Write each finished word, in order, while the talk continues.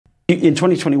In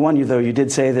 2021, you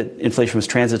did say that inflation was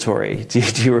transitory. Do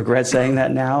you regret saying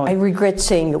that now? I regret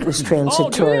saying it was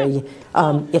transitory.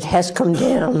 It has come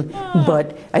down,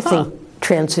 but I think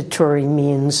transitory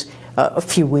means a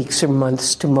few weeks or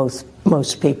months to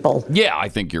most people. Yeah, I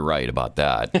think you're right about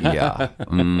that. Yeah.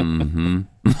 And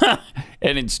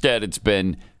instead, it's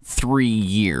been 3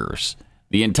 years,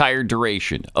 the entire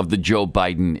duration of the Joe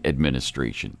Biden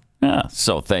administration.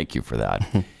 So thank you for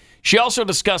that. She also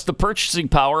discussed the purchasing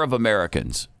power of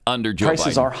Americans under Joe Biden.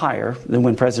 Prices are higher than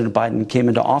when President Biden came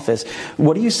into office.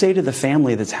 What do you say to the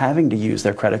family that's having to use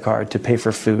their credit card to pay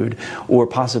for food or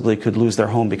possibly could lose their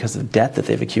home because of debt that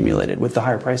they've accumulated with the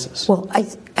higher prices? Well, I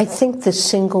think the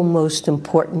single most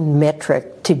important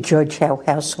metric to judge how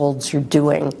households are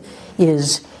doing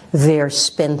is their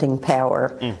spending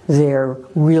power, their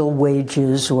real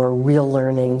wages or real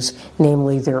earnings,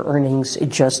 namely their earnings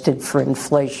adjusted for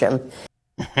inflation.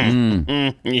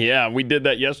 Yeah, we did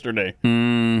that yesterday.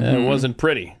 It wasn't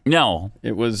pretty. No.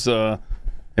 It was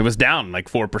down like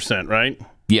 4%, right?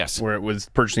 Yes. Where it was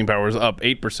purchasing power was up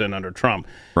 8% under Trump.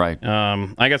 Right.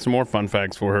 I got some more fun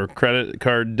facts for her. Credit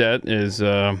card debt is,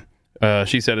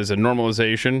 she said, is a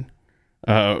normalization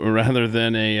rather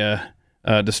than a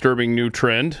disturbing new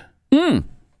trend.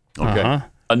 Okay.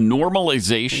 A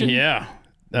normalization? Yeah.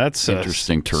 That's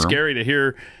interesting term. Scary to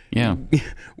hear. Yeah.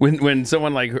 When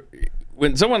someone like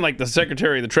the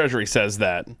Secretary of the Treasury says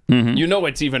that, you know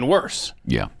it's even worse.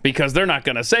 Yeah. Because they're not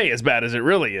going to say as bad as it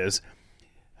really is.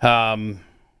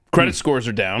 Credit scores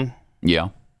are down. Yeah.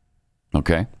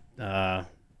 Okay. Now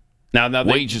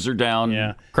wages are down.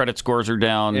 Yeah. Credit scores are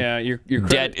down. Yeah. Your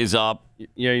debt is up.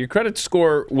 Yeah. Your credit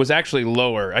score was actually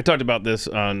lower. I talked about this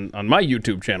on my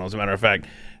YouTube channel, as a matter of fact,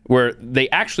 where they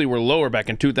actually were lower back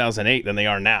in 2008 than they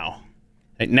are now.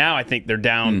 Now I think they're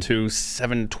down to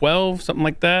 712, something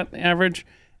like that, average.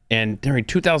 And during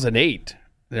 2008,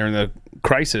 during the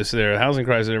crisis, the housing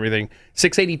crisis and everything,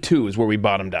 682 is where we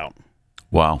bottomed out.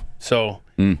 Wow. So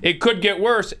it could get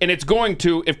worse, and it's going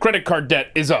to if credit card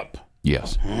debt is up.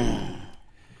 Yes.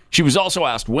 She was also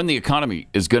asked when the economy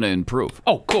is going to improve.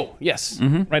 Oh, cool. Yes.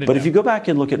 But if you go back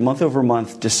and look at month over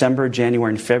month, December,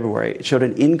 January, and February, it showed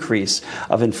an increase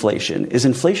of inflation. Is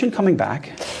inflation coming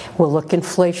back? Well, look,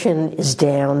 inflation is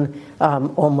down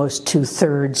almost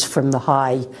 2/3 from the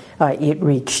high it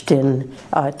reached in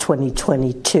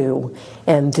 2022.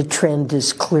 And the trend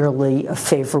is clearly a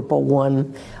favorable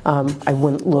one. I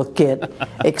wouldn't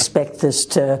expect this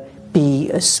to be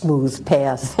a smooth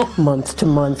path month to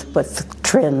month, but the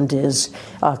trend is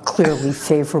clearly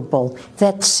favorable.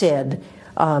 That said,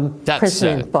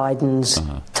 President Biden's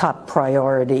top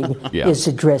priority is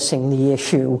addressing the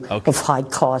issue of high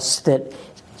costs that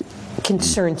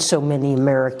concern so many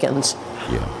Americans.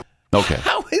 Yeah. Okay.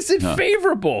 How is it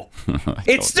favorable?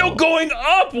 It's still going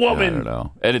up, woman. I don't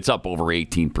know. And it's up over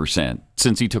 18%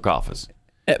 since he took office.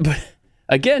 But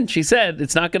again, she said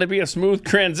it's not going to be a smooth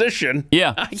transition.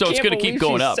 Yeah, so it's going to keep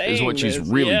going up is what she's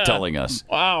really telling us.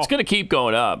 Wow. It's going to keep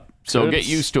going up, so get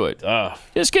used to it.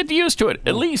 Just get used to it.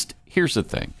 At least, here's the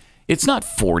thing. It's not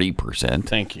 40%.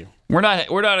 Thank you. We're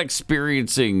not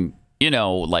experiencing,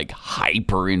 like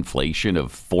hyperinflation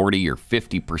of 40 or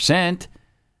 50%.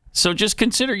 So just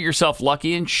consider yourself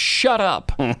lucky and shut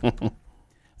up.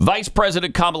 Vice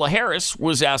President Kamala Harris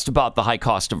was asked about the high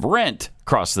cost of rent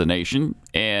across the nation,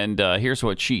 and here's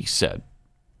what she said.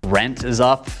 Rent is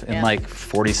up in like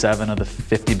 47 of the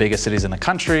 50 biggest cities in the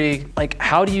country. Like,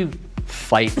 how do you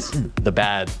fight the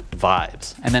bad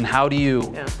vibes? And then how do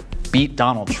you beat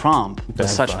Donald Trump with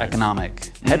such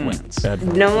economic headwinds?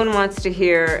 No one wants to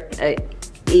hear an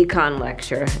econ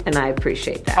lecture, and I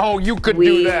appreciate that. Oh, you could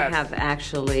do that. We have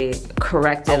actually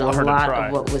corrected a lot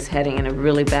of what was heading in a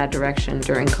really bad direction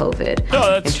during COVID.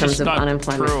 No, that's in terms just of not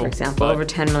unemployment, true, for example. but- Over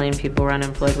 10 million people were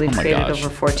unemployed. We've created over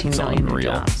 14 million new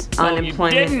unreal. jobs. No, you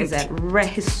Unemployment didn't. is at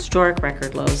historic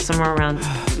record lows, somewhere around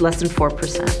less than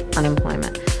 4%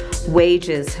 unemployment.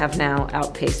 Wages have now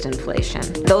outpaced inflation.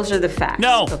 Those are the facts.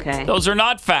 No, okay? Those are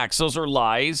not facts. Those are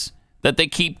lies that they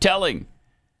keep telling.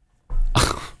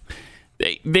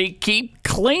 They keep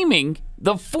claiming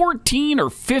the 14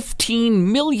 or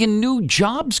 15 million new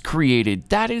jobs created.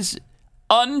 That is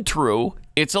untrue.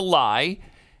 It's a lie.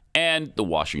 And the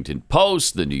Washington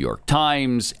Post, the New York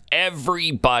Times,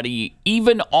 everybody,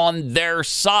 even on their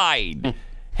side,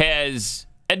 has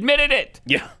admitted it.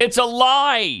 Yeah. It's a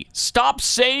lie. Stop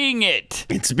saying it.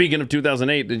 And speaking of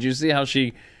 2008, did you see how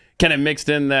she kind of mixed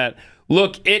in that,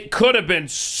 look, it could have been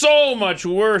so much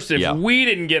worse if we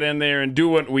didn't get in there and do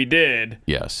what we did.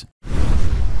 Yes.